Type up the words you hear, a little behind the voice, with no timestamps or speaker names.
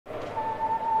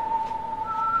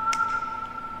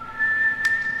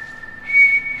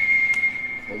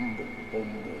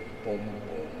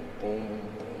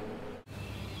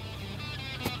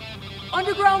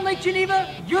Underground Lake Geneva,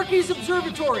 Yerkes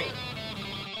Observatory.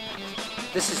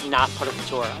 This is not part of the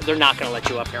tour. They're not going to let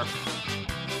you up here.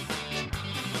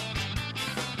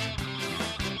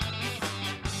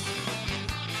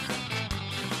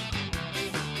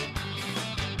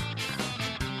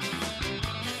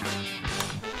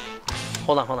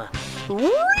 Hold on, hold on.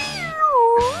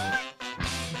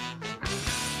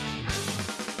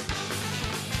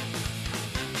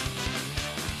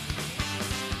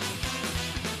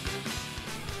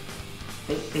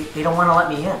 They don't want to let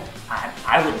me in.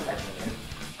 I wouldn't let me in.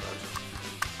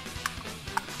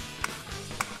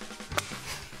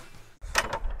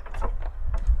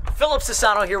 Philip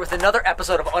Sassano here with another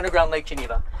episode of Underground Lake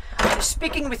Geneva. I'm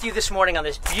speaking with you this morning on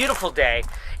this beautiful day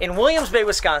in Williams Bay,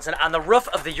 Wisconsin, on the roof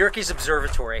of the Yerkes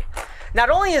Observatory. Not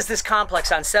only is this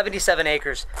complex on 77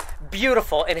 acres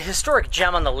beautiful and a historic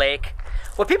gem on the lake,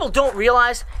 what people don't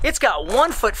realize, it's got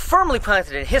one foot firmly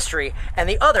planted in history and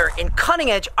the other in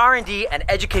cutting-edge R&D and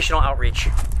educational outreach.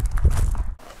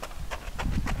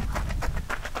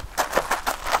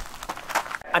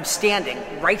 I'm standing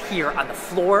right here on the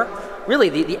floor, really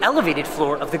the elevated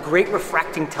floor of the Great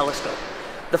Refracting Telescope.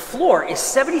 The floor is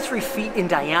 73 feet in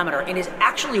diameter and is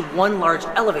actually one large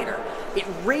elevator. It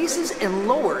raises and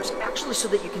lowers actually so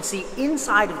that you can see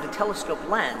inside of the telescope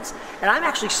lens. And I'm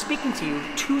actually speaking to you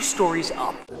 2 stories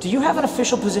up. Do you have an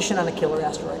official position on a killer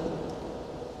asteroid?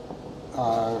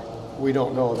 We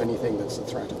don't know of anything that's a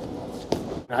threat at the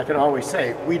moment. I can always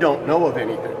say, we don't know of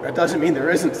anything. That doesn't mean there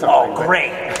isn't something. Oh,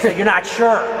 great. So you're not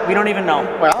sure. We don't even know.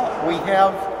 Well, we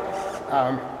have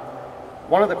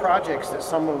one of the projects that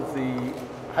some of the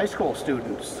high school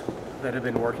students that have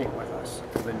been working with us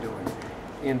have been doing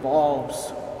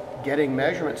involves getting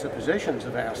measurements of positions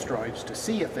of asteroids to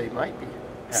see if they might be.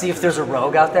 See if there's a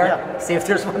rogue out there? Yeah. See if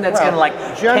there's one that's going to like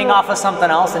ping off of something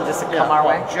else and just come our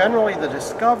way? Generally the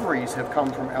discoveries have come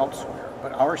from elsewhere,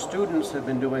 but our students have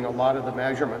been doing a lot of the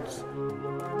measurements.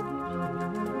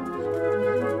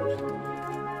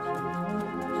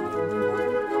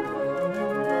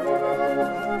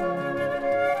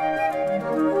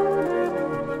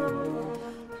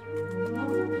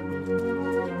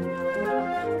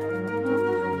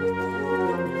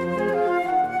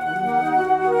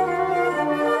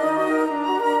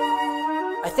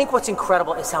 I think what's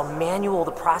incredible is how manual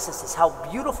the process is, how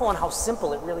beautiful and how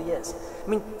simple it really is. I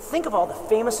mean, think of all the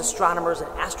famous astronomers and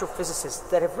astrophysicists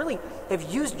that have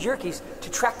used Yerkes to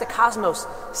track the cosmos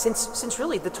since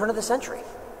really the turn of the century.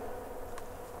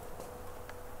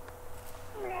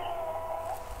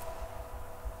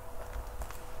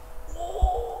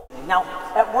 Now,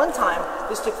 at one time,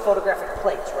 this took photographic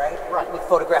plates, right? Right. With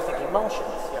photographic emulsions,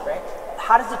 right?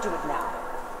 How does it do it now?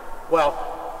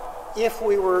 Well, if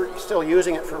we were still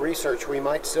using it for research, we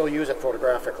might still use it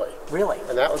photographically. Really?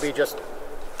 And that would be just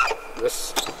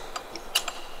this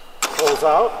pulls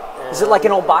out. Is it like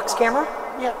an old box camera?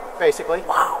 Yeah, basically.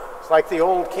 Wow. It's like the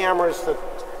old cameras that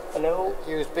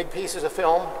used big pieces of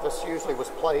film. This usually was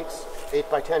plates, 8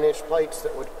 by 10 inch plates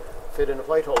that would fit in a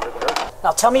plate holder there.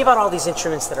 Now tell me about all these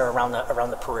instruments that are around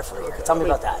the periphery here. Tell me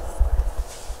about that.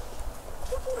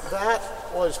 That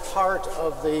was part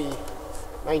of the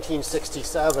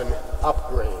 1967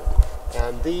 upgrade,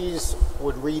 and these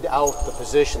would read out the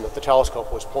position that the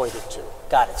telescope was pointed to.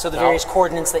 Got it. So the various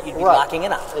coordinates that you'd be locking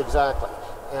in on. Exactly.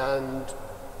 And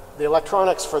the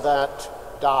electronics for that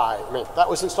died. I mean, that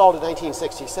was installed in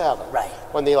 1967. Right.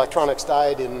 When the electronics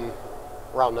died in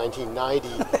around 1990,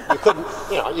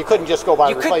 you couldn't just go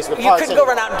buy replacement parts. You couldn't go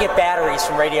run out and get batteries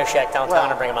from Radio Shack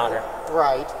downtown and bring them out here.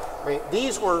 Right. I mean,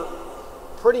 these were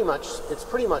pretty much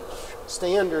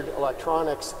standard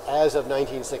electronics as of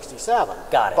 1967.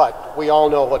 Got it. But we all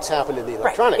know what's happened in the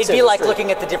electronics It'd be industry. like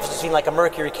looking at the difference between like a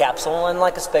Mercury capsule and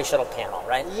like a space shuttle panel,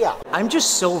 right? Yeah. I'm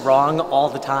just so wrong all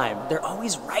the time. They're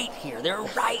always right here. They're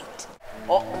right.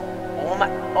 Oh my.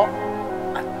 Oh,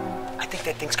 I think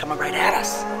that thing's coming right at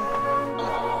us.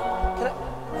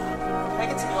 Can I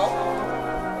get some help?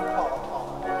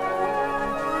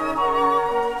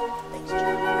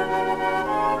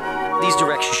 These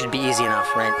directions should be easy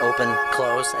enough, right? Open,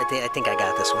 close. I think I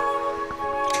got this one.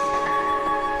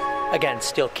 Again,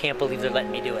 still can't believe they're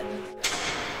letting me do it.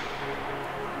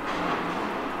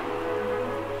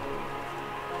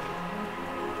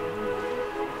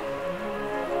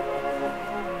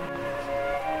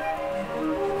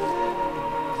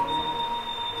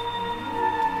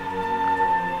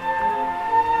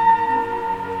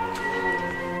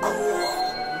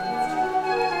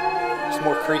 There's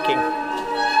more creaking.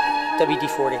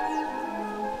 WD-40.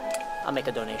 I'll make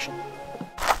a donation.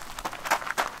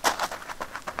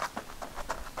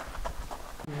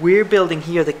 We're building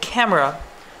here the camera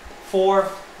for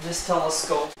this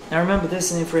telescope. Now remember,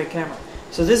 this is an infrared camera.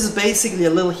 So this is basically a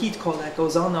little heat core that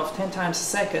goes on off 10 times a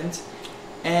second,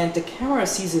 and the camera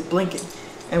sees it blinking.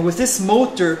 And with this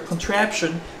motor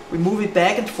contraption, we move it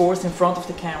back and forth in front of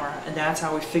the camera, and that's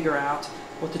how we figure out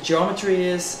what the geometry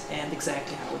is and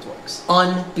exactly how it works.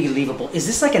 Unbelievable. Is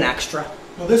this like an extra?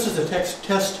 Well, this is a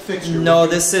test fixture. No,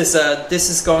 this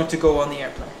is going to go on the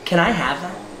airplane. Can I have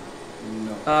that?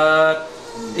 No.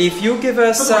 If you give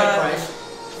us For the right price.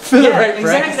 for the right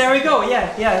exactly. There we go.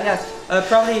 Yeah.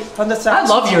 Probably 100,000. I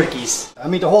love Yerkes. I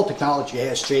mean, the whole technology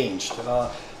has changed.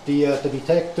 The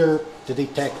detector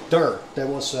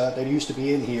that used to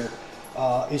be in here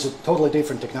is a totally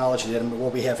different technology than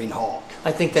what we have in Hawk.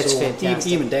 I think that's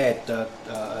fantastic. Even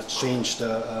that changed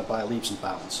by leaps and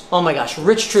bounds. Oh my gosh,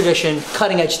 rich tradition,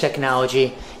 cutting edge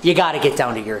technology. You got to get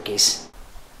down to Yerkes.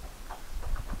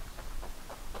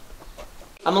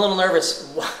 I'm a little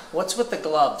nervous. What's with the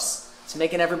gloves? It's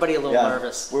making everybody a little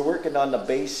nervous. We're working on the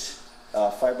base,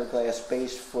 fiberglass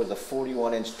base for the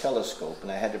 41-inch telescope,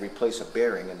 and I had to replace a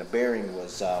bearing, and the bearing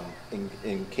was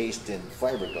encased in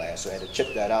fiberglass, so I had to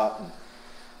chip that out, and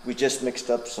we just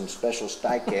mixed up some special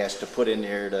die-cast to put in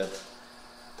there to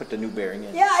put the new bearing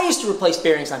in. Yeah, I used to replace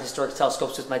bearings on historic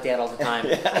telescopes with my dad all the time.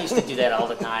 I used to do that all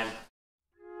the time.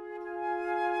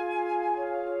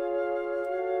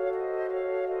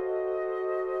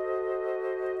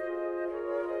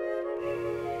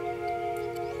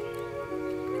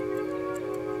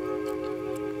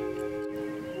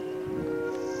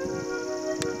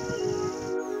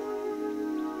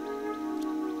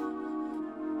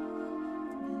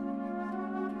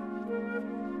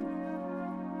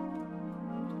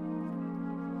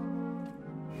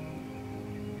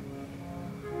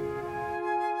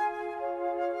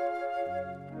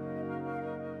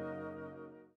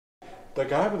 The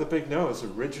guy with the big nose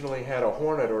originally had a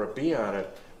hornet or a bee on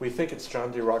it. We think it's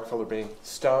John D. Rockefeller being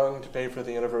stung to pay for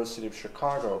the University of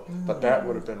Chicago, but that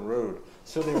would have been rude.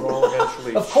 So they were all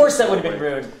eventually... Of course that would have been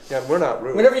rude. Yeah, we're not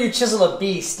rude. Whenever you chisel a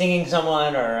bee stinging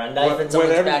someone or a knife in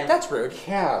someone's back, that's rude.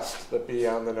 Cast the bee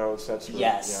on the nose, that's rude.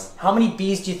 Yes. Yeah. How many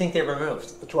bees do you think they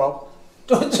removed? 12.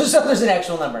 So there's an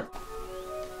actual number.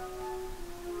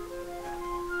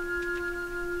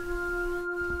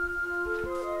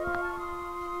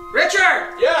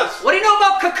 Richard! Yes! What do you know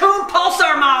about Cocoon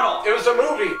Pulsar Model? It was a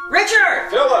movie. Richard!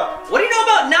 Philip! What do you know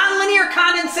about nonlinear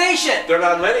condensation? They're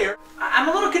not linear. I'm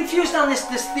a little confused on this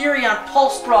theory on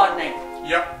pulse broadening.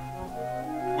 Yep.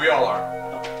 We all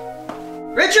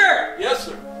are. Richard! Yes,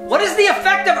 sir. What is the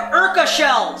effect of Urca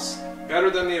shells? Better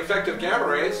than the effect of gamma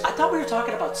rays. I thought we were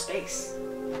talking about space.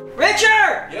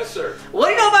 Richard! Yes, sir. What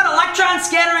do you know about electron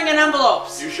scattering in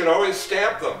envelopes? You should always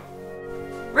stamp them.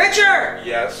 Richard!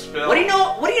 Yes, Phil. What do you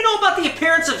know about the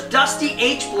appearance of dusty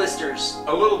H blisters?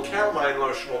 A little calamine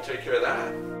lotion will take care of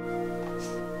that.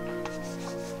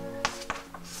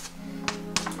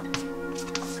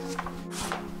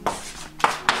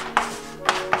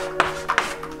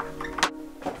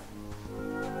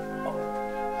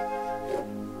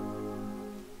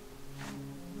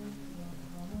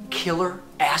 Killer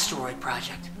asteroid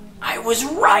project. I was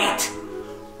right!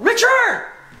 Richard!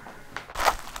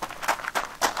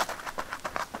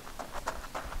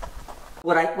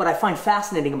 What I find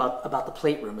fascinating about the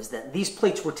plate room is that these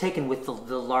plates were taken with the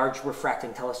large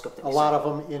refracting telescope that A lot of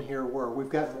them in here were. We've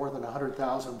got more than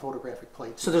 100,000 photographic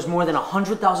plates. So there's more than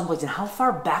 100,000 plates. And how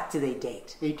far back do they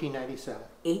date? 1897.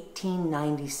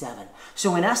 1897.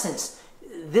 So in essence,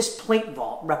 this plate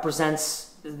vault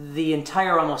represents the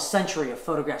entire almost century of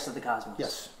photographs of the cosmos.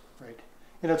 Yes, right.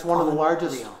 And it's one of the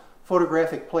largest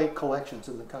photographic plate collections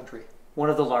in the country. One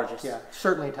of the largest. Yeah,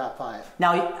 certainly top 5.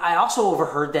 Now, I also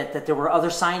overheard that there were other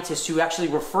scientists who actually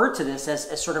referred to this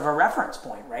as sort of a reference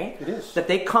point, right? It is. That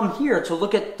they come here to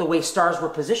look at the way stars were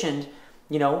positioned,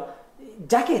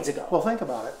 decades ago. Well, think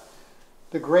about it.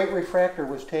 The Great Refractor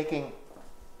was taking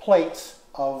plates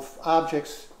of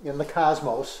objects in the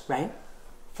cosmos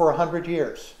for 100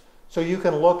 years. So you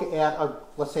can look at,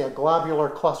 let's say, a globular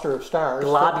cluster of stars.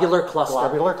 Globular cluster.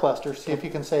 Globular cluster. See if you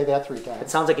can say that 3 times. It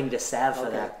sounds like you need a salve for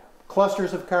that.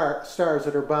 Clusters of stars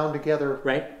that are bound together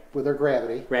with their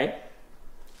gravity. Right.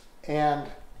 And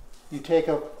you take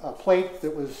a plate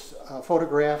that was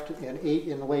photographed in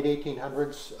the late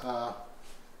 1800s,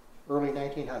 early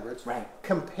 1900s. Right.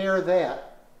 Compare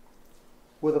that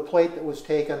with a plate that was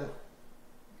taken,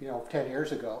 10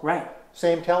 years ago. Right.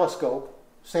 Same telescope,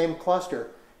 same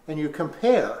cluster, and you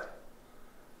compare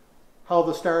how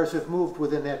the stars have moved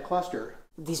within that cluster.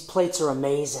 These plates are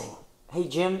amazing. Hey,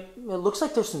 Jim, it looks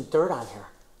like there's some dirt on here.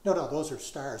 No, those are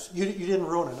stars. You didn't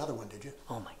ruin another one, did you?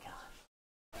 Oh, my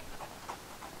gosh.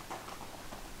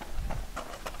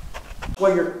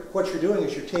 Well, what you're doing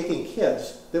is you're taking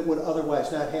kids that would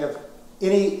otherwise not have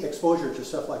any exposure to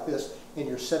stuff like this, and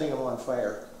you're setting them on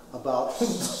fire about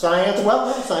science. Well,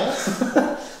 not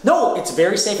science. No, it's a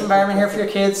very safe environment here for your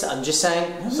kids. I'm just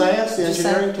saying. Science,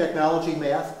 engineering, technology,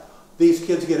 math. These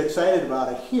kids get excited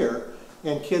about it here,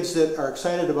 and kids that are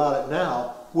excited about it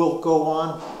now will go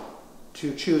on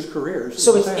to choose careers.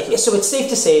 So it's safe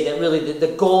to say that really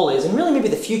the goal is, and really maybe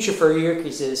the future for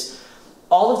Yerkes is,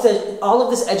 all of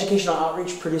this educational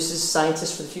outreach produces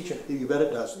scientists for the future. You bet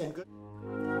it does. And good.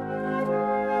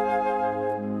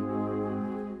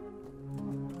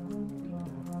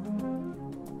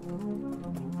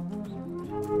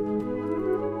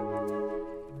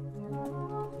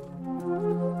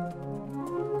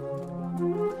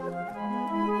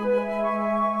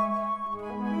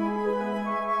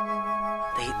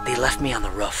 They left me on the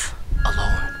roof,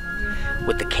 alone,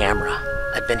 with the camera.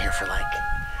 I've been here for like